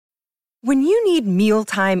When you need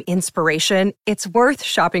mealtime inspiration, it's worth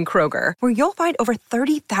shopping Kroger, where you'll find over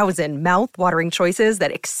 30,000 mouth-watering choices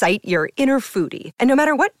that excite your inner foodie. And no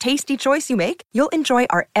matter what tasty choice you make, you'll enjoy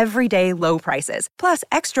our everyday low prices, plus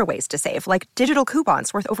extra ways to save, like digital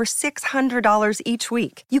coupons worth over $600 each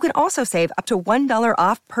week. You can also save up to $1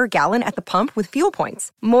 off per gallon at the pump with fuel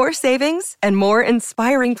points. More savings and more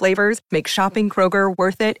inspiring flavors make shopping Kroger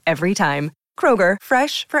worth it every time. Kroger,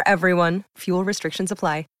 fresh for everyone. Fuel restrictions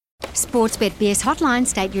apply. Sportsbet BS hotline,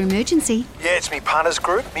 state your emergency. Yeah, it's me punters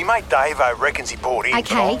group. Me mate Davo reckons he bought in.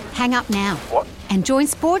 Okay, hang up now. What? And join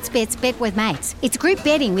Sportsbet's Bet with Mates. It's group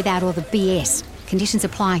betting without all the BS. Conditions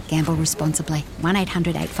apply. Gamble responsibly.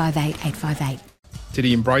 1-800-858-858. Did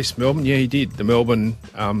he embrace Melbourne? Yeah, he did. The Melbourne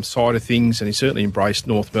side of things, and he certainly embraced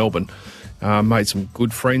North Melbourne. Made some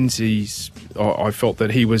good friends. I felt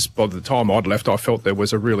that he was, by the time I'd left, I felt there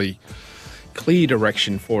was a really clear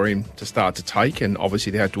direction for him to start to take, and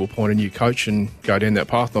obviously they had to appoint a new coach and go down that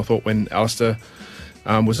path. And I thought when Alistair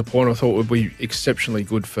was appointed, I thought it would be exceptionally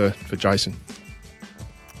good for Jason.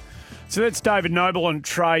 So that's David Noble on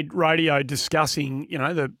Trade Radio discussing,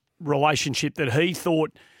 the relationship that he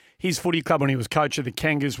thought his footy club when he was coach of the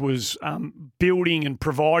Kangas was building and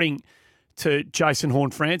providing to Jason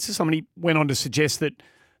Horne-Francis. I mean, he went on to suggest that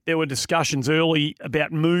there were discussions early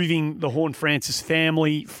about moving the Horne-Francis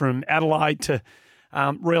family from Adelaide to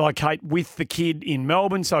relocate with the kid in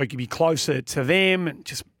Melbourne so he could be closer to them and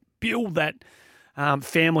just build that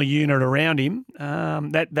family unit around him.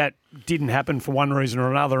 That didn't happen for one reason or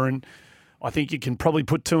another, and I think you can probably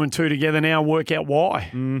put two and two together now and work out why.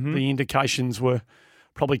 Mm-hmm. The indications were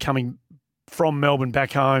probably coming from Melbourne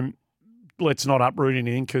back home. Let's not uproot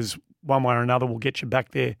anything because one way or another we'll get you back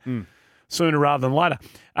there. Sooner rather than later.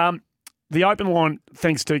 The open line,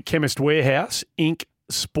 thanks to Chemist Warehouse, Inc.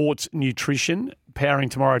 Sports Nutrition, powering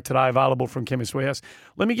tomorrow today, available from Chemist Warehouse.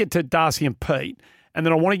 Let me get to Darcy and Pete, and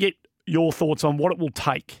then I want to get your thoughts on what it will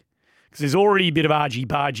take, because there's already a bit of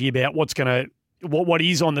argy-bargy about what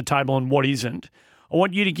is on the table and what isn't. I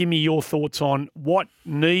want you to give me your thoughts on what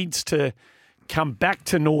needs to come back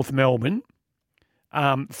to North Melbourne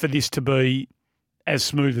for this to be as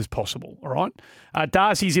smooth as possible, all right?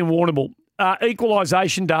 Darcy's in Warrnambool.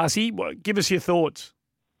 Equalisation, Darcy, give us your thoughts.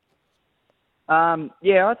 I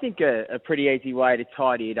think a pretty easy way to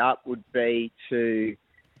tidy it up would be to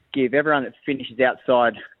give everyone that finishes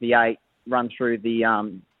outside the 8 run through the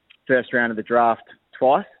first round of the draft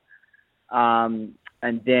twice. And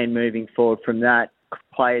then moving forward from that,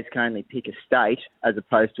 players can only pick a state as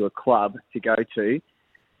opposed to a club to go to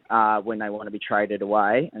when they want to be traded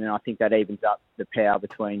away. And then I think that evens up the power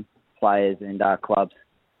between players and clubs.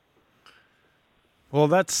 Well,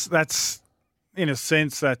 that's in a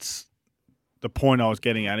sense, that's the point I was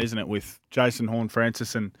getting at, isn't it, with Jason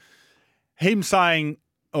Horne-Francis and him saying,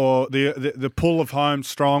 or the pull of home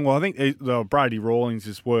strong. Well, I think Brady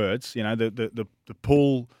Rawlings' words, the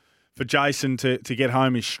pull for Jason to get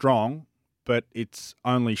home is strong, but it's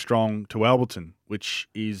only strong to Alberton, which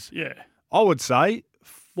is, I would say,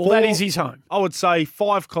 that is his home. I would say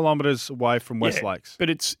 5 kilometres away from West Lakes. But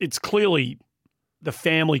it's clearly the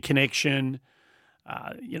family connection.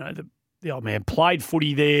 The old man played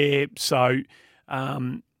footy there, so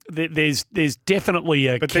there's definitely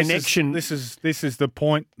a connection. This is the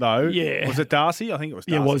point, though. Yeah, was it Darcy? I think it was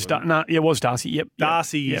Darcy. It was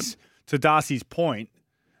Darcy. Yep. To Darcy's point,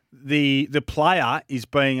 the player is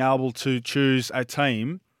being able to choose a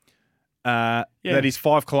team that is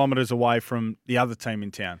 5 kilometres away from the other team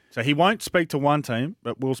in town. So he won't speak to one team,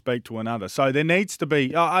 but will speak to another. So there needs to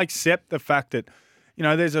be. I accept the fact that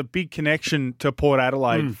there's a big connection to Port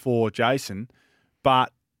Adelaide for Jason,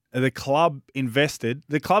 but the club invested.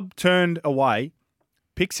 The club turned away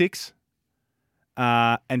pick 6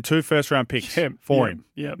 and 2 first-round picks for him.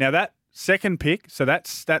 Yep. Now, that second pick, so that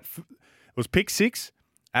was pick 6.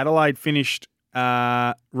 Adelaide finished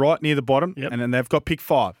right near the bottom, and then they've got pick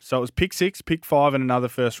 5. So it was pick 6, pick 5, and another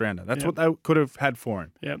first-rounder. That's what they could have had for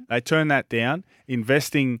him. Yep. They turned that down,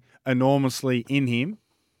 investing enormously in him.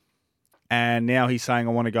 And now he's saying,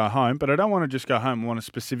 I want to go home, but I don't want to just go home. I want to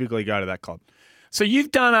specifically go to that club. So you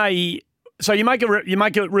make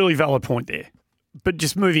a really valid point there, but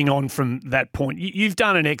just moving on from that point, you've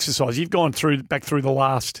done an exercise. You've gone back through the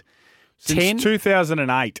last Since 10?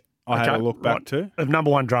 2008, I had a look back to. Of number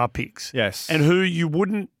 1 draft picks. Yes. And who you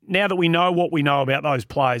wouldn't, now that we know what we know about those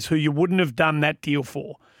players, who you wouldn't have done that deal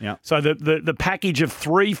for. Yeah. So the package of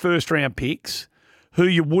 3 first-round picks, who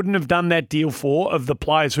you wouldn't have done that deal for, of the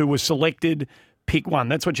players who were selected, pick 1.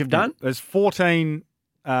 That's what you've done? There's 14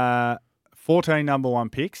 number 1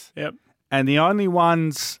 picks. Yep. And the only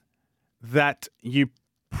ones that you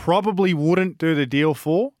probably wouldn't do the deal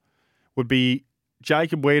for would be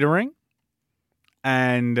Jacob Wiedering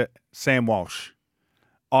and Sam Walsh.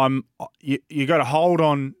 You got to hold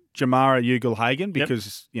on Jamarra Ugle-Hagan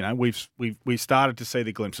because we've started to see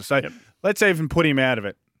the glimpses. So let's even put him out of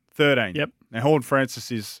it. 13. Yep. Now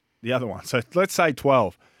Horne-Francis is the other one. So let's say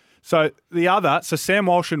 12. So Sam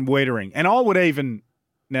Walsh and Wiedering. And I would even,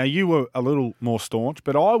 now you were a little more staunch,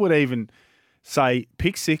 but I would even say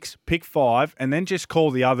pick 6, pick 5, and then just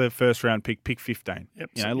call the other first round pick 15.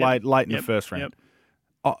 Late in the first round.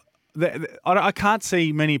 I can't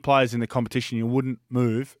see many players in the competition you wouldn't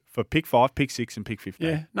move for pick 5, pick 6, and pick 15.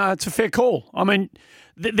 Yeah, no, it's a fair call. I mean,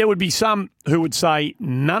 there would be some who would say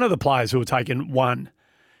none of the players who were taken one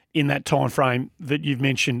in that time frame that you've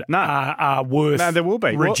mentioned are worth there will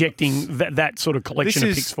be. rejecting that sort of collection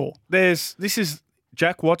of picks for. This is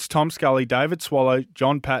Jack Watts, Tom Scully, David Swallow,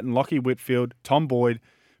 John Patton, Lockie Whitfield, Tom Boyd,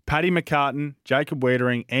 Paddy McCartan, Jacob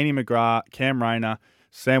Wiedering, Andy McGrath, Cam Rayner,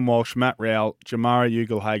 Sam Walsh, Matt Rowell, Jamarra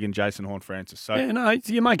Ugle-Hagan, Jason Horne-Francis. So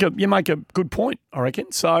you make a good point, I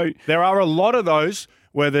reckon. So there are a lot of those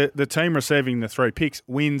where the team receiving the 3 picks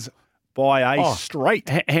wins by a straight,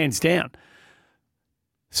 hands down.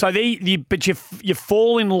 So but you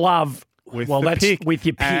fall in love with your pick, with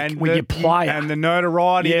your player, and the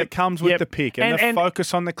notoriety that comes with the pick, and the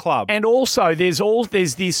focus on the club. And also, there's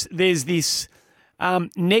this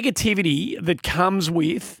negativity that comes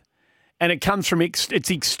with, and it comes from it's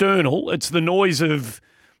external. It's the noise of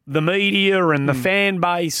the media and the fan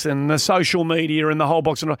base and the social media and the whole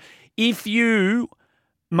box. And if you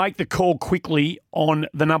make the call quickly on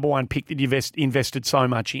the number one pick that you've invested so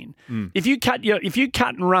much in, if you cut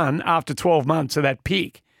and run after 12 months of that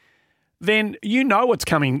pick, then you know what's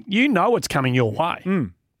coming. You know what's coming your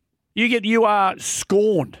way. You are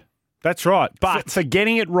scorned. That's right. But for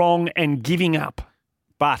getting it wrong and giving up.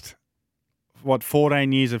 But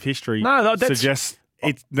 14 years of history suggests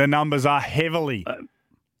the numbers are heavily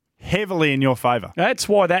in your favour. That's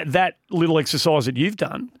why that little exercise that you've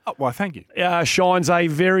done. Oh, well, thank you. Shines a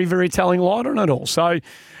very, very telling light on it all. So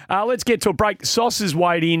let's get to a break. Sauce has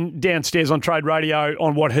weighed in downstairs on Trade Radio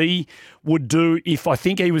on what he would do if I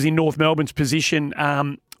think he was in North Melbourne's position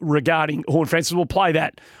regarding Horne-Francis. We'll play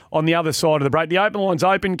that on the other side of the break. The open line's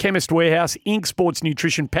open. Chemist Warehouse, Inc. Sports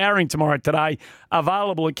Nutrition, powering tomorrow today.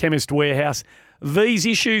 Available at Chemist Warehouse. These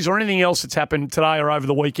issues or anything else that's happened today or over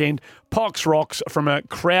the weekend, Pox Rocks from a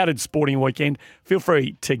crowded sporting weekend, feel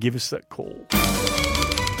free to give us that call.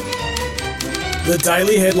 The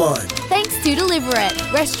Daily Headline. Thanks to Deliver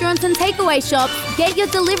It. Restaurants and takeaway shops, get your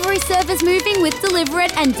delivery service moving with Deliver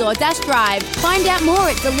It and DoorDash Drive. Find out more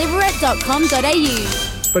at deliverit.com.au.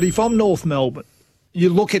 But if I'm North Melbourne, you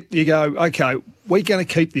go, okay, we're going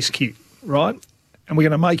to keep this kid, right? And we're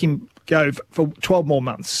going to make him go for 12 more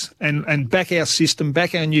months and back our system,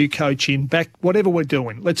 back our new coach in, back whatever we're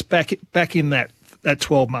doing. Let's back in that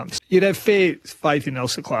 12 months. You'd have fair faith in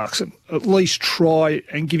Elsa Clarkson. At least try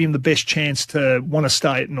and give him the best chance to want to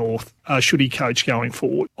stay at North, should he coach going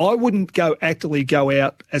forward. I wouldn't actively go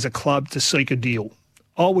out as a club to seek a deal.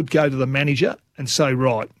 I would go to the manager and say,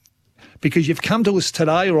 right, because you've come to us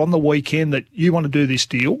today or on the weekend that you want to do this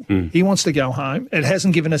deal. He wants to go home. It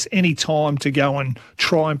hasn't given us any time to go and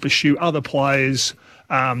try and pursue other players,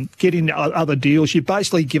 get in other deals. You've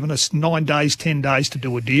basically given us 9 days, 10 days to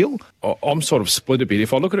do a deal. I'm sort of split a bit.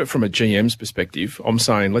 If I look at it from a GM's perspective, I'm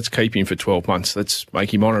saying let's keep him for 12 months. Let's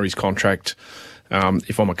make him honour his contract.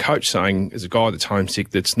 If I'm a coach saying, as a guy that's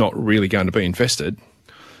homesick that's not really going to be invested,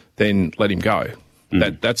 then let him go.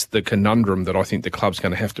 That's the conundrum that I think the club's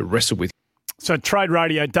going to have to wrestle with. So Trade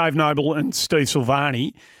Radio, Dave Noble and Steve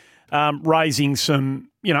Silvani raising some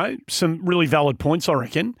really valid points, I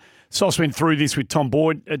reckon. Sauce went through this with Tom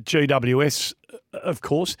Boyd at GWS, of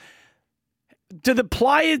course. Do the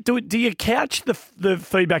players, do you couch the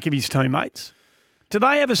feedback of his teammates? Do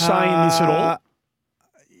they have a say in this at all?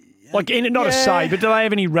 A say, but do they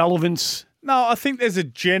have any relevance? No, I think there's a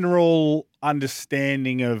general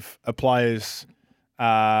understanding of a player's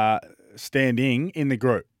standing in the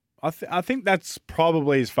group. I think that's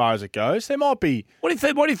probably as far as it goes. There might be. What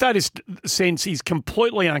if that is sense he's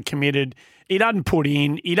completely uncommitted? He doesn't put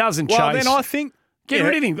in. He doesn't chase. Well, then I think get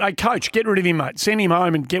rid of him. Hey, coach, get rid of him, mate. Send him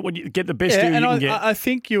home and get the best deal you can get. I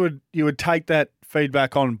think you would take that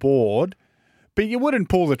feedback on board, but you wouldn't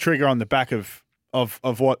pull the trigger on the back of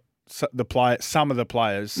what some of the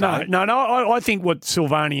players say. No. I think what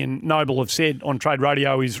Silvani and Noble have said on Trade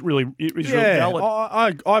Radio is really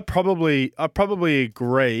valid. I probably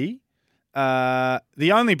agree.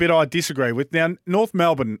 The only bit I disagree with, now North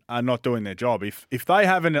Melbourne are not doing their job. If they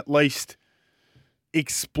haven't at least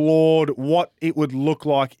explored what it would look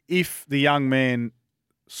like if the young man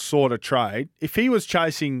sought a trade, if he was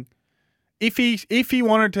chasing if he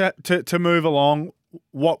wanted to move along,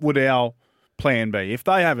 what would our plan be? If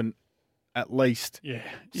they haven't at least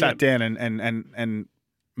sat down and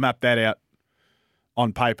mapped that out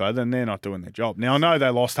on paper, then they're not doing their job. Now, I know they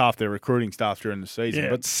lost half their recruiting staff during the season,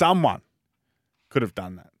 but someone could have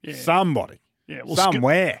done that. Yeah. Somebody. Yeah, well,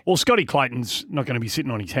 somewhere. Scotty Clayton's not going to be sitting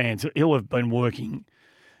on his hands. He'll have been working,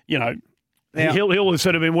 now, he'll have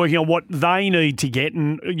sort of been working on what they need to get,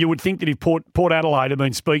 and you would think that if Port Adelaide have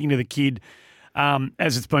been speaking to the kid,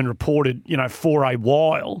 as it's been reported, for a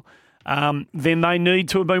while, then they need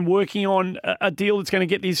to have been working on a deal that's going to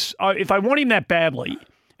get this. If they want him that badly,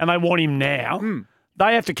 and they want him now,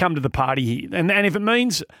 they have to come to the party here. And if it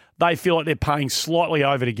means they feel like they're paying slightly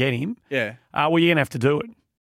over to get him, well, you're going to have to do it.